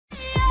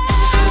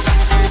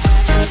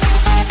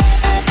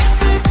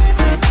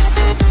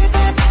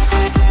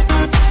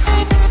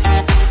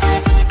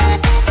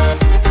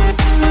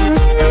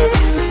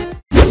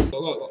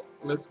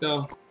Let's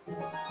go.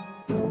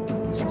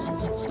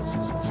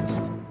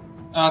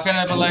 Can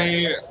I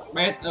play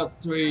best of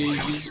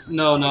 3?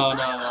 No.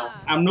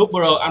 I'm noob,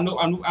 bro. I'm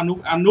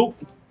noob.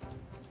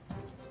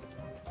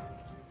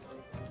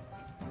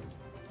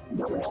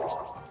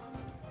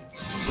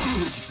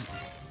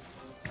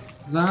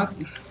 Zack.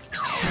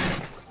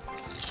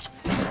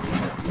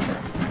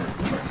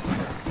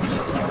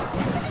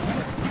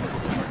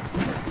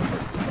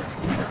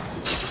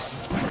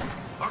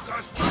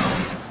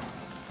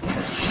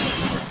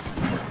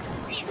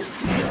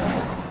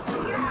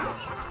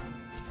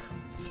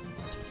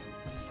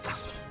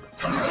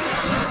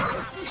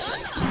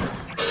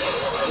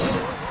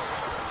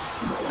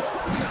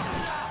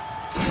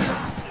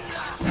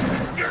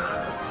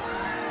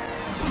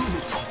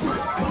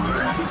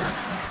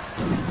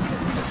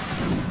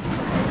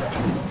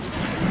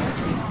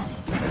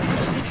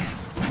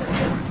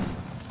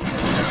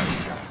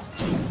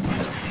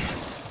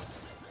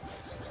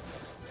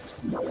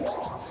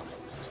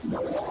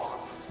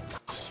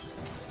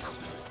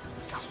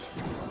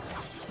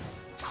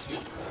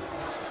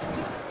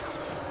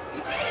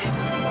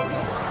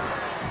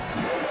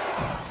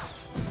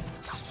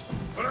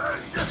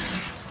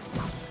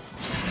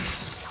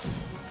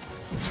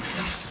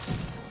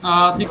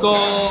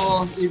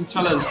 Tico in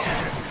challenge.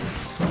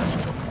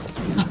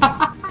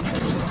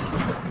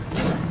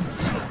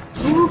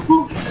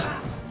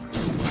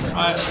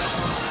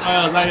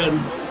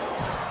 Giant.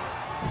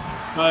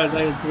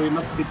 Giant 3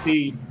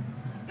 Musketeers.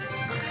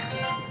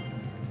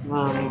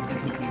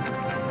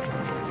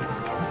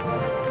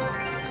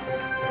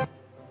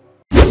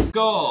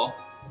 Go.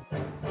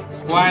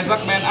 Why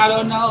Zack man? I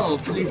don't know.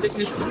 Please check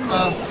his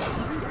sister.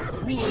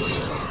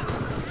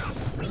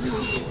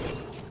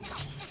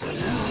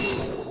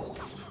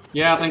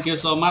 Yeah, thank you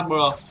so much,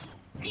 bro.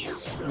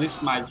 This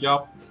is my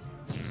job.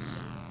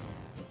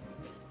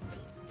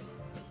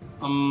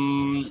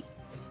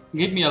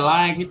 Give me a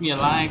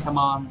like, come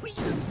on.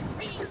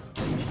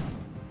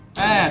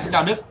 Xin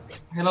chào Đức.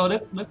 Hello Đức.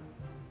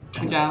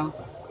 Xin chào.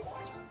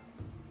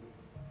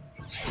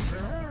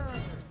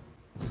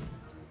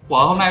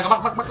 Ủa, hôm nay có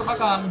bắt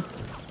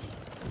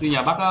từ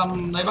nhà bắt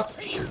đấy bắt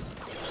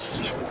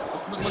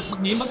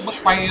nhím bắt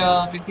quay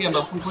cái kia mà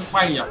không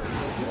quay nhỉ?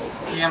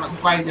 Anh em lại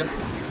không quay chưa?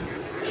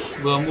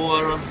 Vừa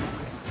mua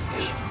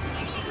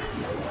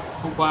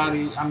hôm qua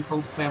thì ăn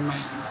không xem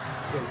này.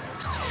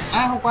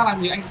 Hôm qua làm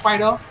gì anh quay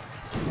đâu?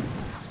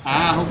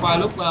 Hôm qua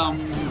lúc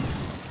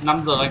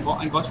 5 giờ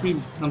anh có stream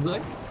 5 rưỡi.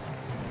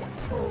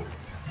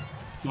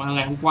 Nhưng mà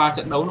ngày hôm qua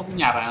trận đấu nó cũng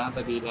nhạt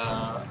tại vì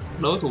là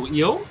đối thủ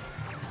yếu.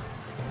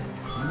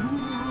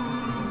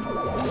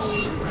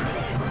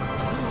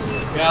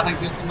 Yeah,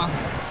 thank you so much.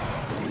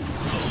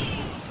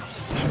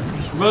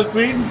 The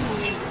Queen,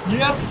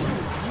 yes.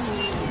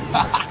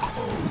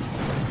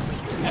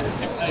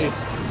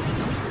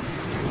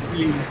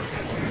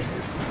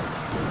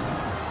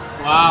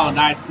 Wow,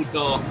 nice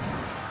Nico.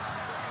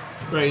 It's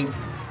crazy.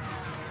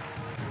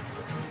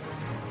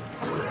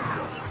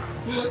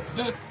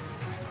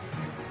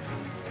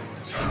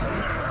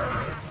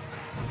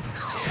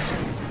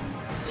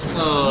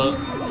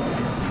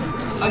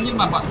 Nhưng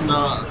mà bọn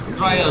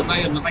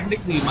Giant nó đánh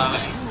đích gì mà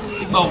lại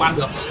bầu ăn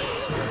được.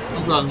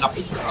 Bây giờ gặp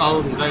thì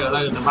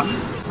Giant nó bắn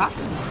khác.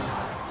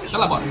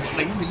 Chắc là bọn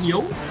đánh bị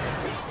yếu.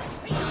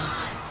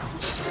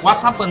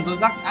 What happened to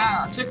Zack?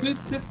 Check his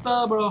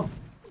sister, bro.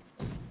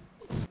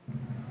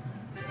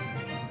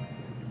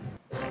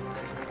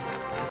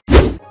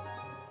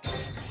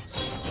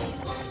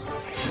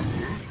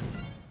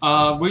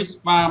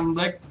 Which farm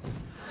deck?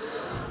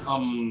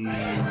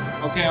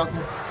 Okay.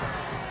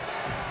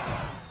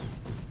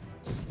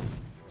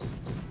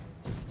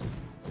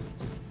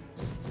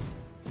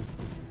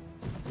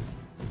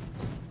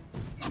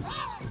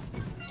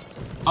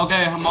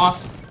 Okay,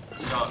 Moss.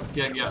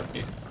 Yeah.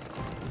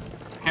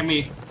 Help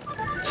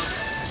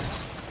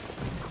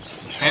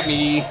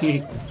me.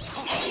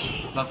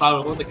 Là sao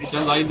rồi, có thể cho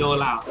nó Indo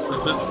nào?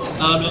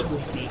 Được.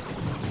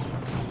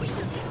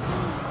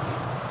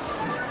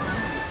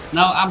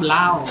 No, I'm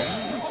Lao.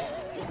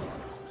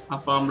 I'm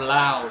from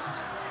Laos.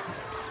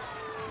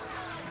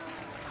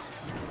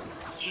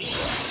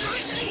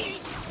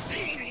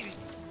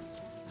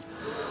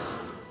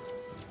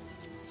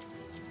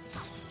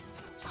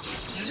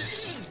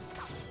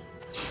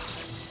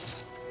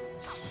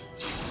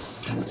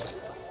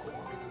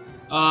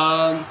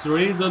 The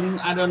reason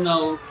I don't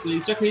know.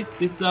 Please check his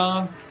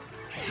sister.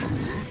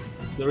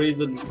 The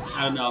reason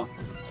I don't know.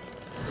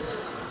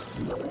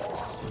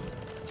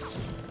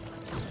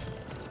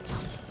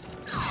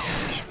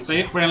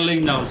 Say friendly,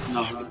 no.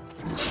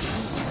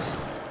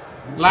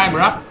 Like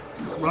black.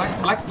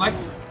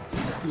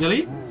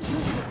 Jelly?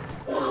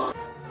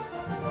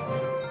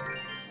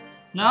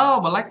 No,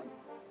 black.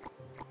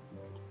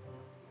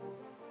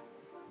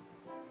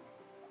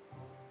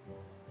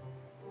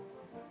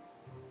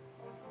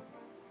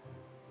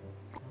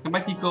 Come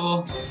back,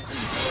 Chico.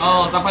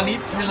 Oh,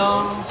 Japanese,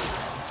 hello.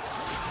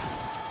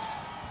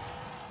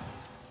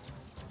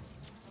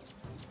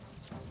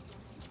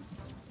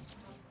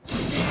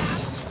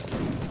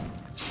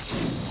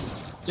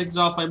 Check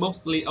your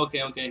Facebook.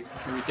 Okay, okay.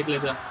 We will check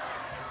later.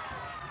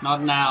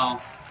 Not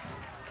now.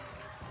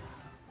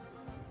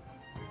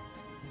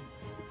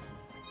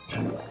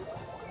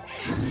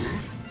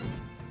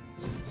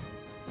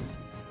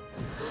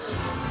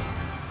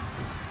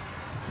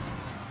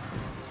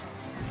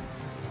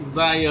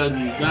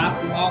 Giant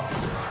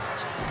jackclash.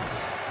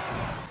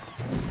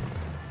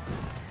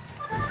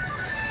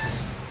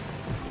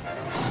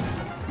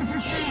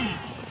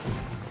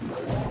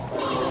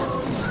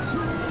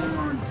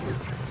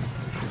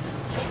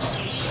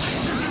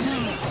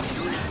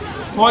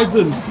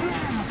 Poison.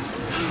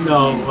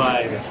 No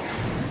way.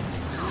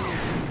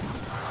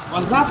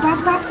 One zap.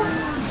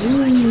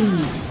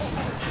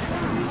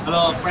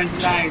 Hello,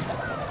 franchise.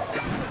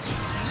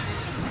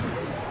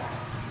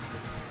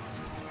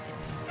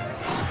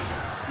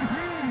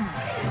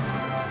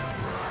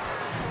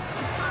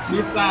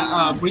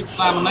 Bridge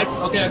slam next.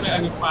 Okay,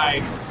 I will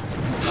fight.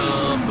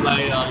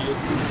 Play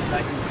using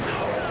stack.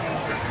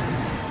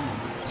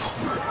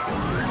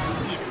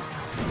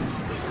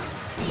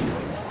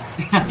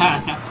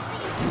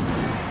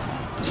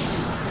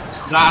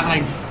 Ra ăn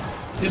hành.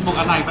 Tiết mục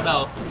ăn hành bắt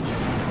đầu.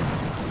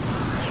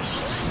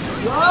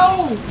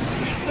 Wow,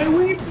 I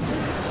win.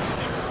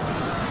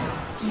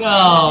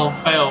 No,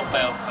 fail.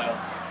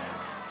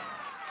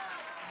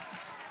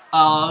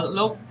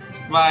 Look,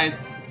 by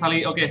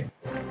Charlie. Okay.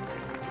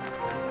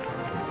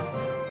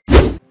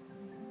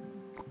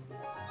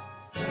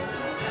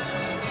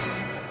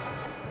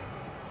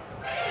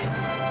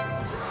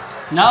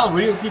 Now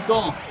real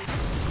Tico.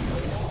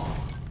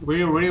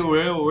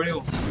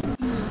 Real.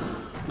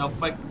 No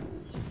fake.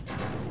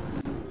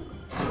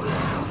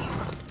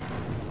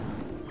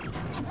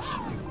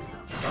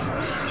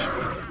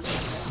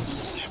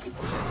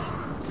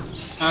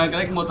 Cái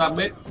deck một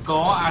bếp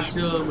có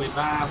Archer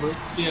 13 với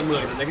Spear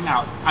 10 là deck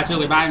nào? Archer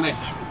 13 em ơi.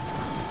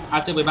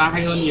 Archer 13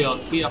 hay hơn nhiều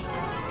Spear.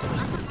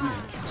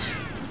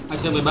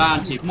 Archer 13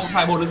 chỉ có một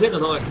fireball nó giết được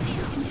thôi.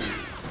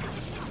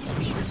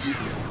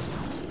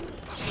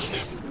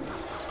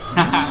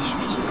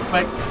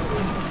 Fake.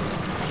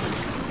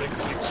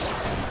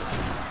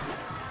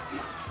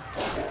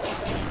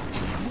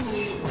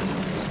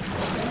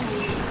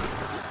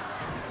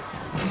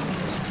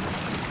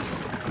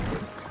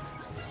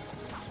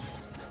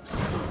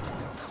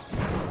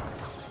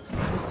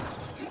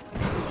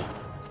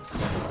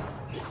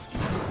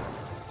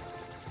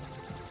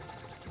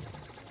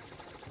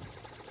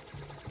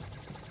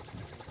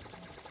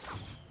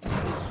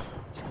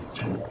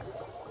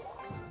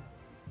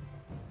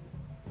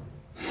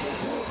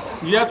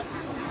 Yep.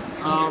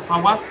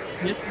 From what?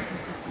 Yes.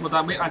 Một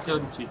ta base Archer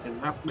chỉ cần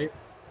giáp base.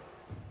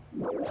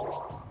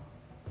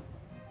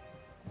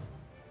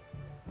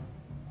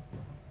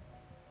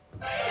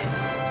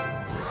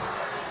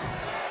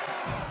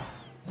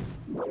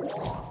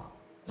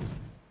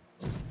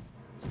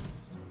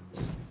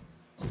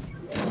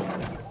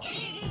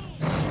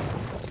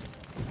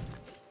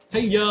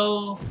 Hey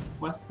yo,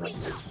 what's up?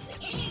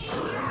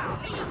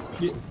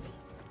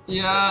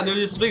 Yeah, do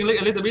you speak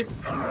a little bit?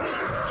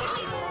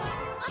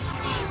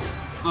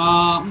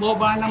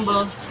 Mobile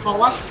number for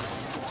what?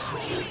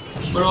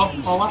 Bro,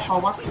 for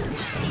what?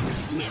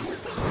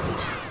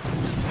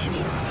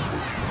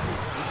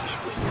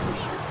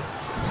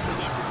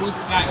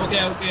 Push guy,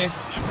 okay.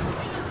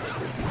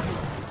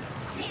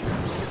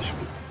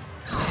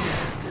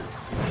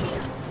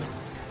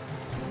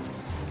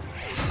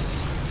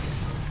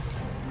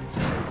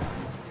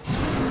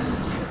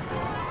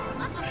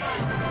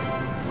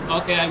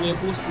 Okay, I will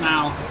push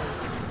now.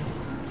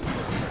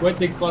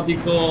 Waiting for the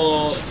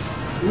goal.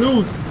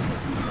 Lose.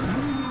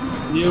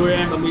 You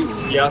remember me?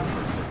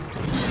 Yes.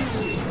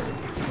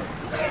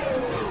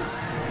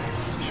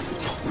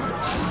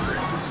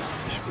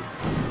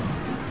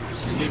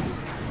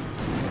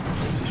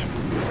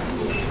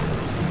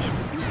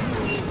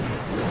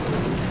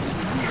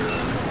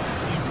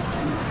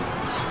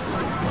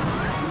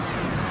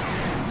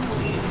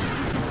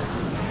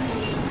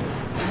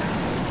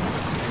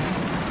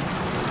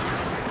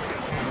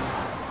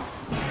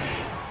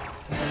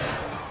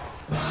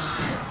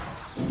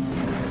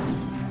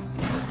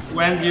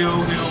 When you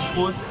will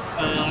push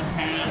a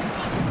hand,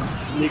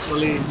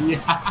 literally,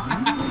 yeah.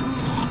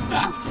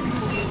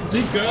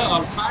 Zigger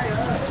on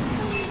fire.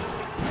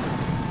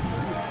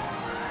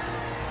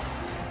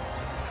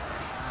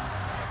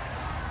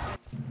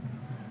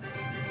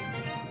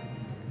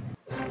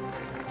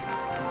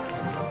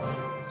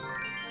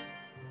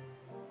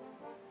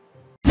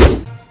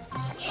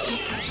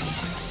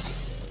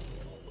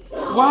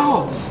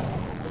 Wow,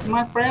 it's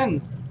my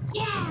friends.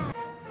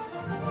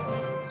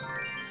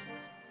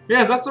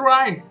 Yes, that's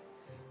right.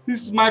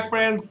 This is my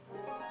friends.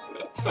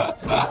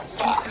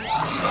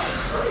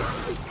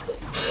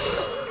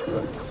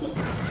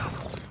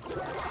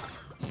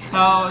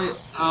 So,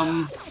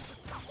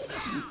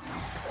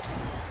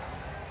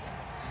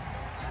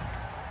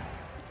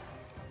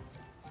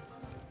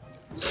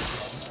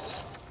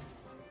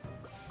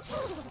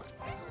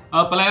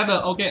 player,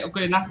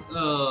 okay, next,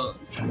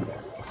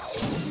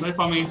 wait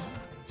for me.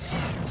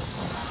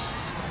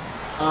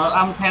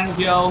 I'm 10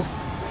 years old.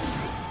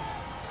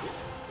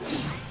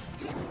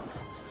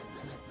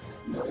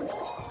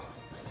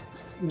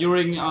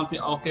 During okay.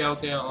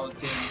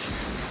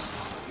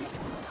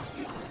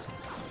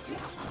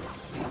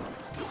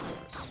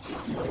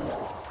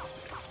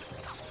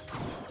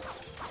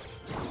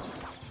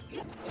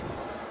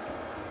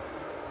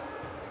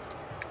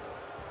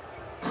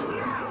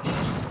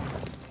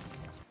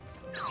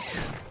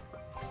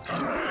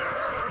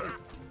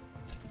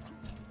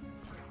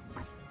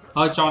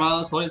 Thôi cho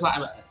nó số điện thoại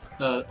vậy.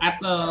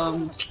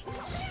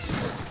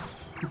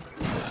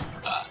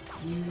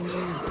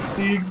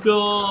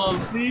 Tigo,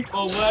 deep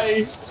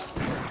away.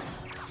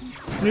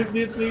 Zip.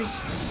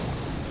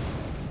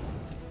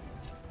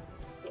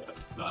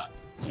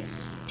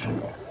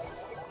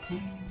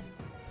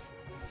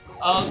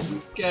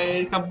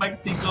 Okay, come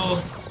back Tigo.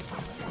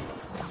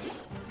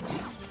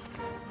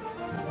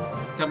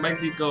 Come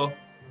back Tigo.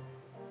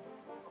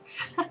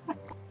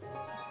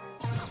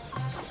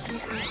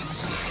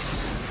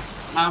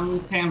 I'm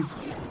 10.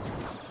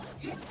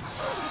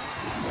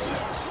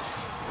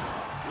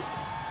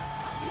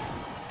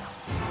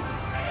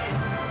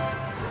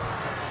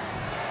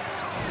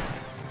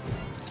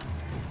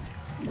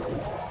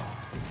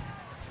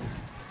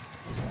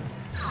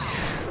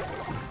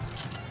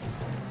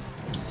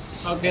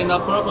 Okay, no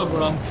problem,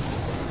 bro.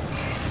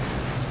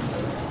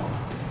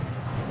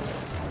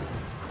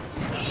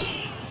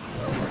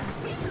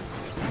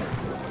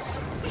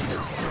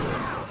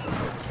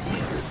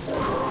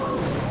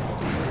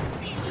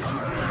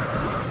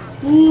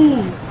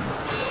 Ooh.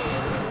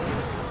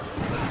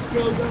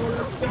 Go,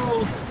 let's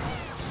go.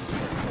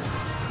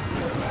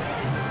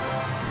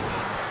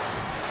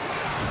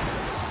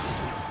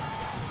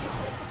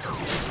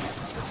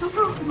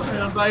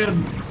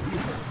 Zion.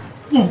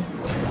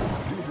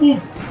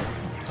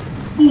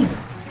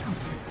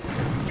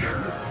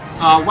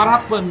 What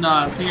happened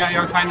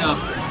CIL China?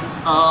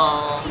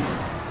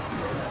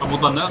 Còn một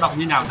tuần nữa đọc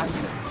như nào khác?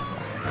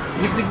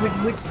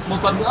 Dịch một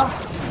tuần nữa.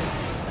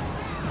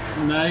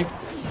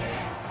 Next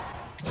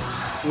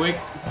week.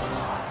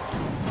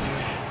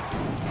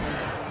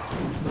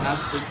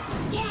 Last week.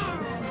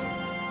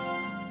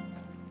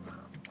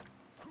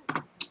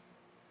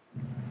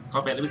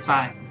 Có vẻ là biết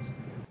sai.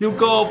 Still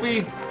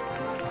copy.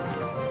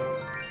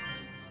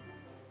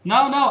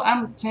 No,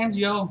 I'm 10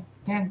 years old.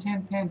 10.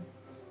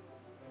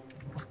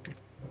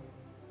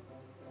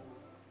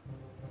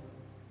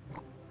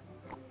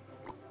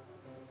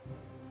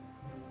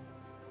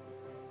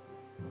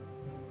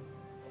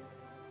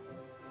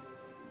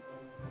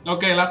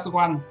 Okay, last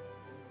one.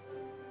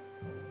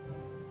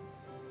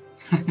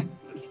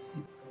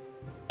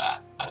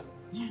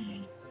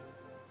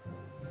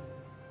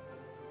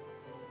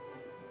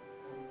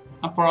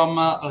 I'm from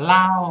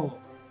Laos.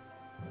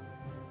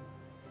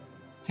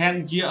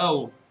 10 years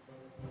old.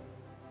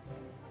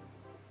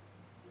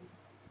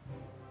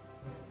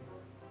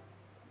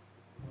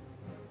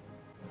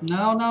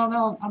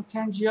 No, I'm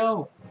 10 years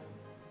old.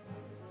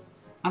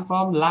 I'm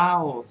from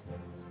Laos.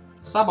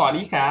 Sao bỏ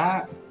đi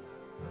cả?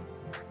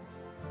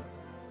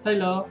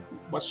 Hello,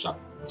 what's up?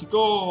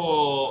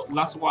 Chico,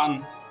 last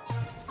one.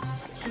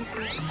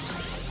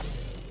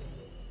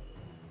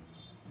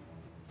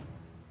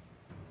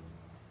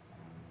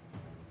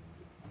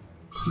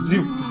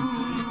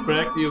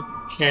 Correct, you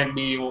can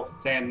be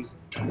 10.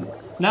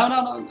 No,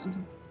 I'm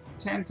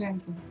 10.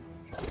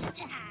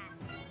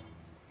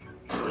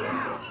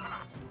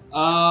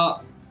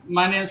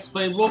 My name is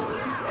Facebook.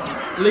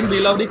 Link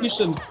below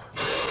description.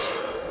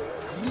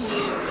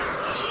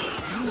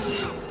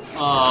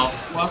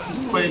 What's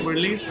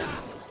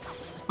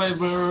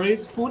favorite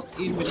food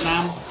in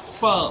Vietnam?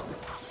 Phở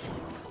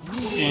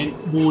and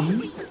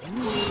bún.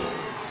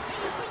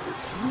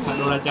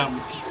 $100.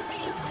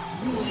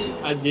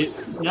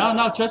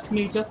 No, just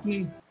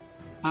me.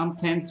 I'm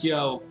 10 years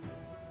old.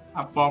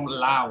 I'm from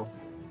Laos.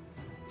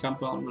 Come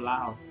from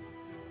Laos.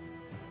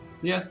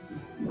 Yes.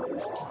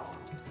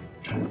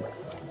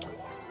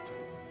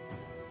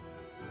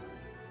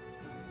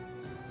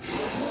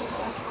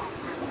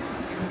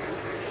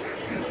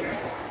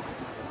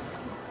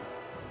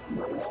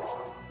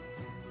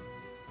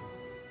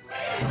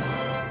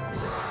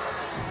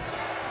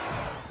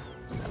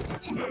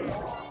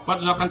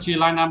 What's your country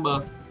line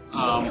number?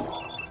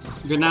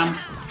 Vietnam.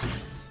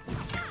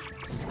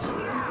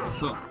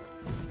 So,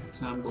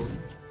 Tambo.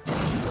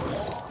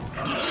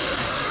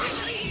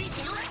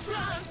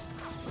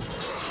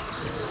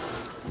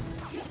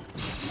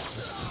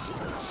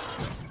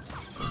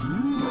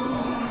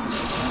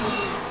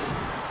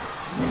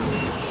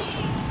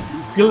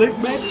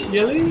 Clickbait,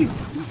 really?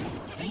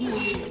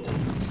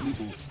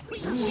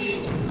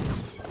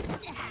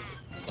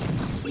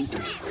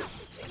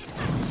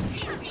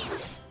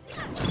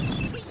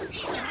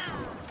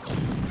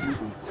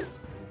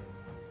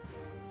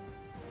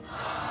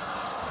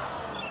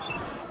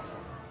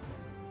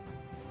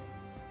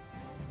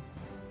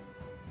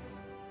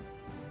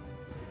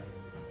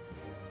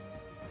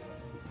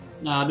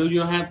 Do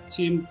you have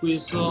team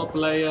quizo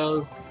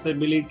players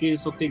stability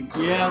shooting?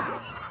 Yes.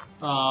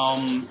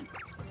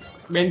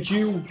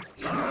 Benju,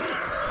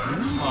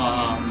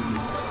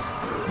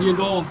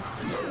 Diego,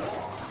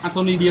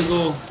 Anthony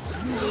Diego.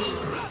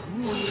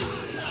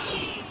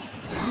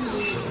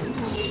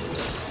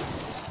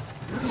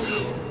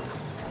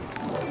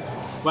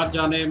 What's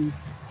your name?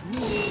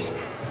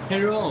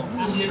 Hero.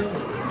 I'm Hero.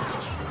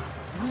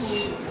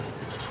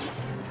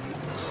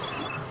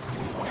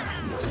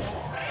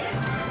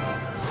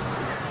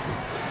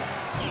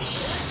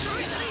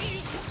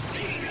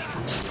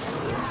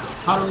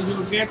 How do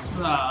you get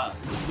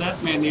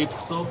that many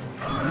top?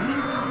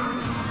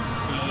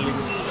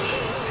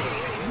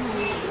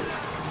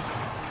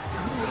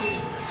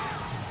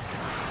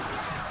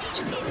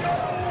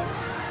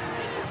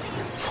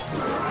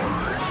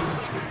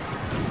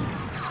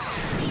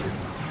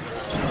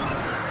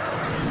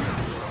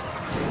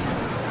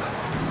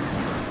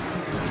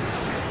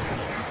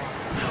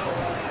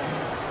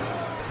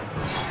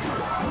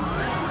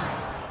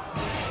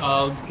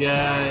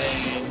 Okay.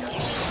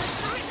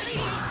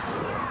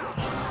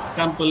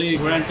 Complete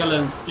Grand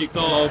Challenge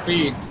Chico OP.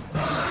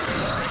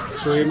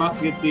 Three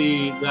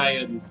Musketeers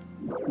Giant.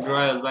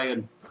 Royal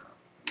Giant.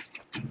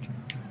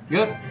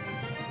 Good.